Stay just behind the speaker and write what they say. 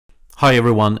Hi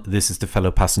everyone, this is the fellow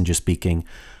passenger speaking.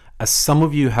 As some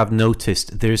of you have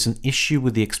noticed, there is an issue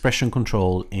with the expression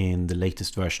control in the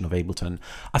latest version of Ableton.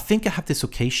 I think I have this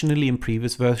occasionally in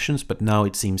previous versions, but now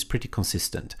it seems pretty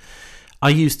consistent. I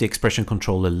use the expression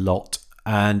control a lot,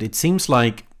 and it seems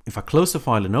like if I close the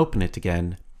file and open it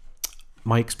again,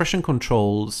 my expression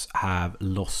controls have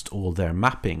lost all their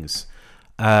mappings.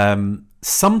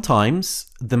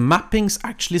 Sometimes the mappings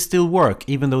actually still work,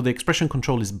 even though the expression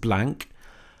control is blank.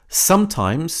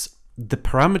 Sometimes the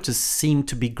parameters seem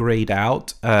to be grayed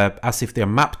out as if they're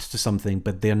mapped to something,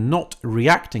 but they're not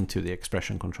reacting to the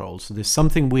expression control. So there's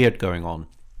something weird going on.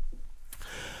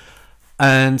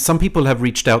 And some people have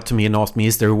reached out to me and asked me,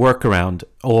 is there a workaround,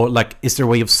 or like, is there a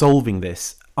way of solving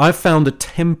this? I've found a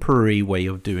temporary way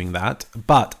of doing that,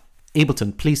 but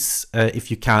Ableton, please,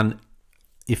 if you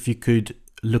could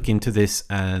look into this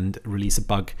and release a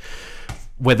bug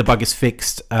where the bug is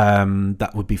fixed,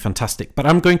 that would be fantastic. But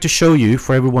I'm going to show you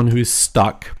for everyone who is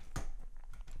stuck.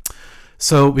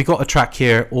 So we got a track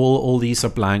here, all these are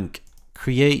blank.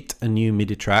 Create a new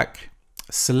MIDI track,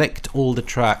 select all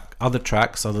the other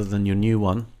tracks other than your new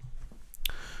one,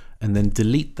 and then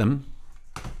delete them.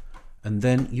 And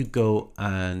then you go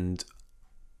and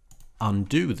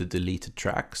undo the deleted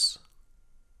tracks.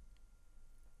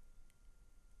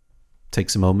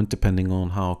 Takes a moment depending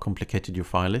on how complicated your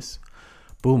file is.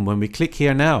 Boom, when we click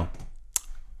here now,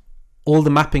 all the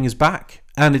mapping is back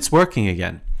and it's working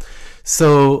again.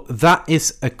 So that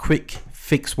is a quick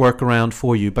fix workaround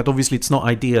for you, but obviously it's not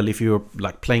ideal if you're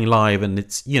like playing live and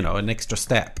it's, you know, an extra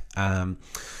step.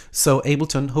 So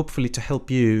Ableton, hopefully to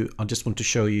help you, I just want to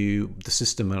show you the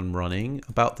system I'm running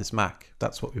about this Mac.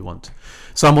 That's what we want.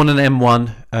 So I'm on an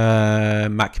M1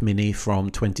 Mac Mini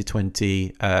from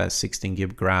 2020, 16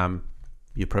 GB.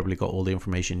 You probably got all the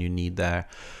information you need there.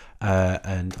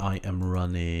 And I am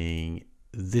running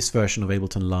this version of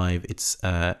Ableton Live. It's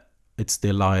the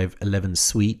Live 11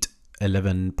 Suite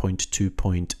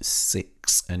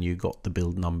 11.2.6, and you got the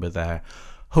build number there.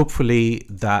 Hopefully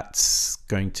that's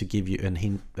going to give you a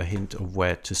hint of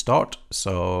where to start.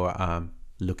 So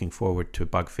looking forward to a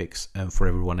bug fix, and for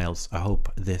everyone else, I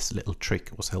hope this little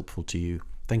trick was helpful to you.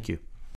 Thank you.